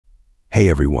Hey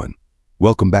everyone,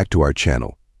 welcome back to our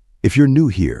channel. If you're new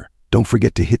here, don't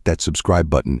forget to hit that subscribe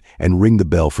button and ring the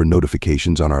bell for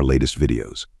notifications on our latest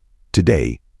videos.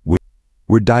 Today,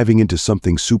 we're diving into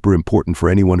something super important for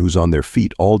anyone who's on their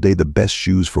feet all day: the best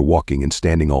shoes for walking and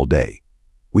standing all day.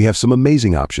 We have some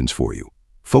amazing options for you,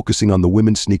 focusing on the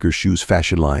women's sneaker shoes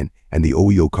fashion line and the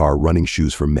Oeocar running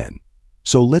shoes for men.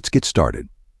 So let's get started.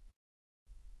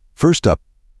 First up,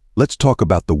 let's talk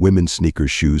about the women's sneaker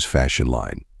shoes fashion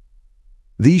line.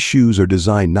 These shoes are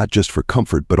designed not just for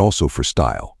comfort but also for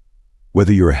style.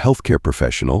 Whether you're a healthcare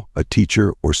professional, a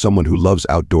teacher, or someone who loves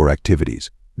outdoor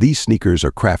activities, these sneakers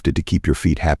are crafted to keep your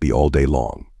feet happy all day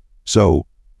long. So,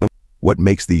 what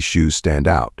makes these shoes stand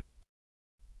out?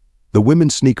 The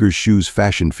women's sneakers shoes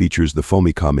fashion features the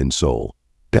Foamicom insole,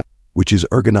 which is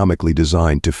ergonomically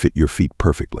designed to fit your feet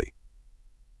perfectly.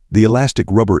 The elastic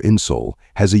rubber insole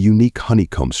has a unique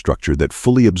honeycomb structure that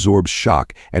fully absorbs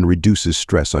shock and reduces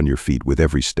stress on your feet with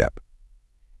every step.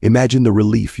 Imagine the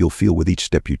relief you'll feel with each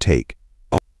step you take,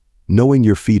 knowing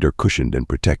your feet are cushioned and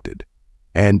protected.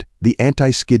 And the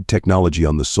anti-skid technology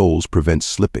on the soles prevents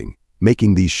slipping,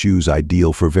 making these shoes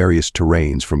ideal for various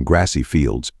terrains from grassy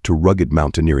fields to rugged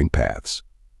mountaineering paths.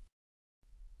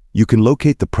 You can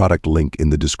locate the product link in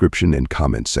the description and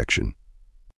comment section.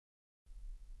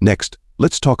 Next,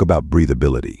 let's talk about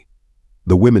breathability.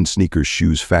 The women's sneakers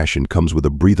shoes fashion comes with a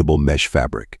breathable mesh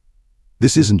fabric.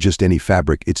 This isn't just any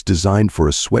fabric, it's designed for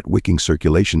a sweat-wicking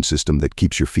circulation system that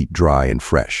keeps your feet dry and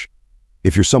fresh.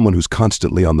 If you're someone who's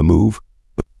constantly on the move,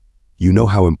 you know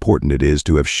how important it is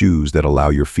to have shoes that allow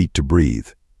your feet to breathe.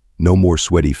 No more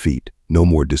sweaty feet, no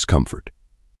more discomfort.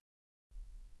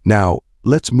 Now,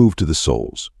 let's move to the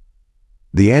soles.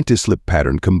 The anti-slip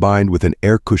pattern combined with an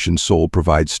air-cushioned sole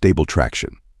provides stable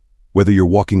traction. Whether you're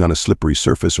walking on a slippery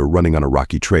surface or running on a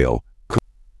rocky trail,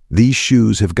 these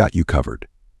shoes have got you covered.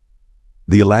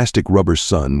 The elastic rubber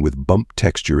sun with bump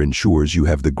texture ensures you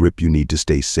have the grip you need to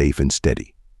stay safe and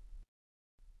steady.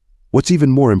 What's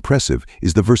even more impressive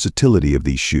is the versatility of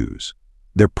these shoes.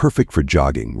 They're perfect for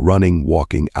jogging, running,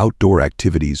 walking, outdoor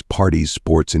activities, parties,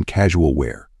 sports, and casual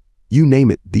wear. You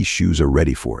name it, these shoes are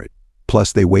ready for it.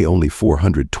 Plus, they weigh only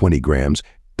 420 grams,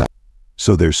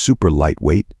 so they're super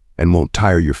lightweight and won't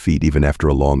tire your feet even after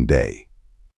a long day.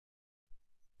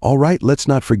 All right, let's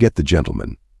not forget the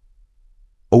gentleman.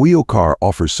 Oeocar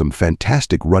offers some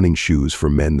fantastic running shoes for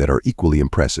men that are equally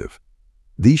impressive.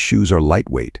 These shoes are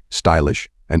lightweight, stylish,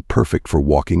 and perfect for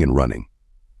walking and running.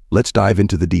 Let's dive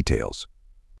into the details.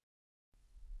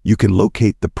 You can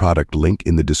locate the product link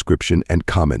in the description and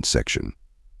comment section.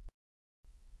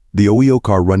 The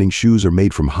Oeocar running shoes are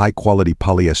made from high-quality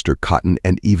polyester, cotton,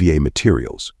 and EVA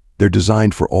materials. They're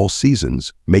designed for all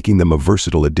seasons, making them a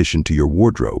versatile addition to your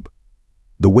wardrobe.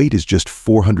 The weight is just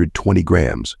 420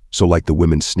 grams, so like the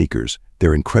women's sneakers,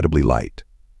 they're incredibly light.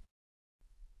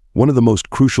 One of the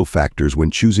most crucial factors when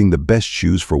choosing the best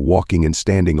shoes for walking and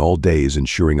standing all day is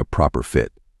ensuring a proper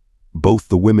fit. Both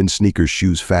the women's sneakers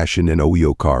shoes fashion and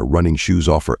Oeocar running shoes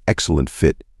offer excellent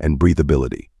fit and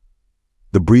breathability.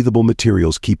 The breathable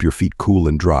materials keep your feet cool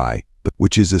and dry,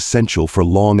 which is essential for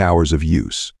long hours of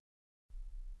use.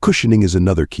 Cushioning is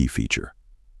another key feature.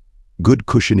 Good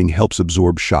cushioning helps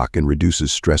absorb shock and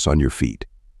reduces stress on your feet.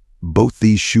 Both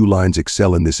these shoe lines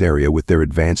excel in this area with their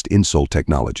advanced insole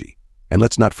technology. And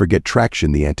let's not forget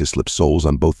traction. The anti-slip soles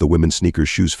on both the women's sneakers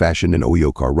shoes fashion and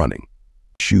Oeocar running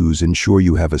shoes ensure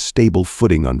you have a stable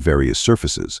footing on various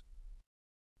surfaces.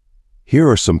 Here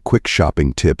are some quick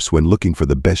shopping tips when looking for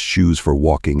the best shoes for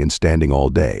walking and standing all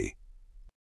day.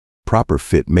 Proper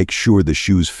fit: make sure the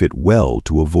shoes fit well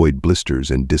to avoid blisters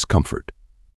and discomfort.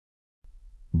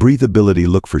 Breathability: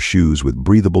 look for shoes with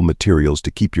breathable materials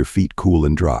to keep your feet cool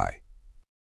and dry.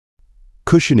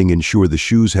 Cushioning: ensure the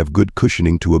shoes have good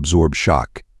cushioning to absorb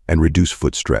shock and reduce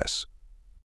foot stress.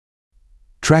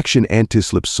 Traction: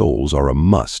 anti-slip soles are a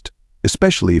must,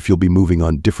 especially if you'll be moving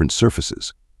on different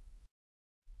surfaces.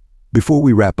 Before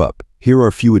we wrap up, here are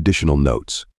a few additional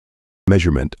notes.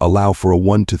 Measurement: allow for a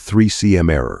 1 to 3 cm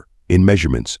error in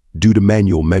measurements due to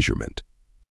manual measurement.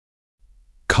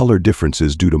 Color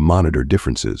differences: due to monitor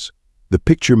differences, the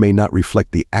picture may not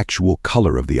reflect the actual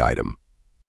color of the item.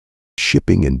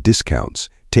 Shipping and discounts: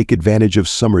 take advantage of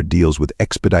summer deals with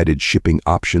expedited shipping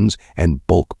options and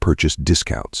bulk purchase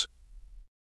discounts.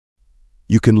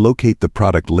 You can locate the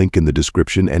product link in the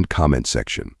description and comment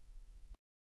section.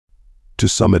 To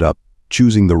sum it up,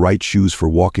 choosing the right shoes for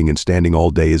walking and standing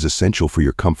all day is essential for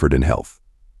your comfort and health.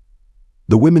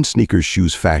 The women's sneakers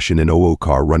shoes fashion and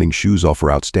Oeocar running shoes offer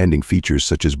outstanding features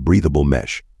such as breathable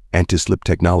mesh, anti-slip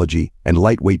technology, and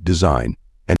lightweight design,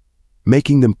 and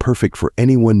making them perfect for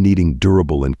anyone needing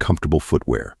durable and comfortable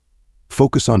footwear.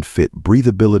 Focus on fit,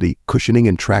 breathability, cushioning,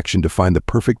 and traction to find the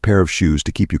perfect pair of shoes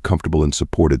to keep you comfortable and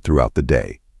supported throughout the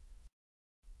day.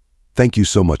 Thank you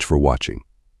so much for watching.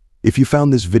 If you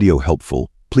found this video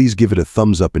helpful, please give it a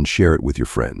thumbs up and share it with your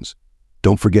friends.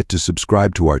 Don't forget to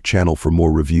subscribe to our channel for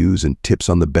more reviews and tips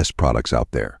on the best products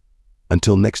out there.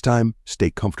 Until next time, stay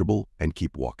comfortable and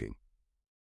keep walking.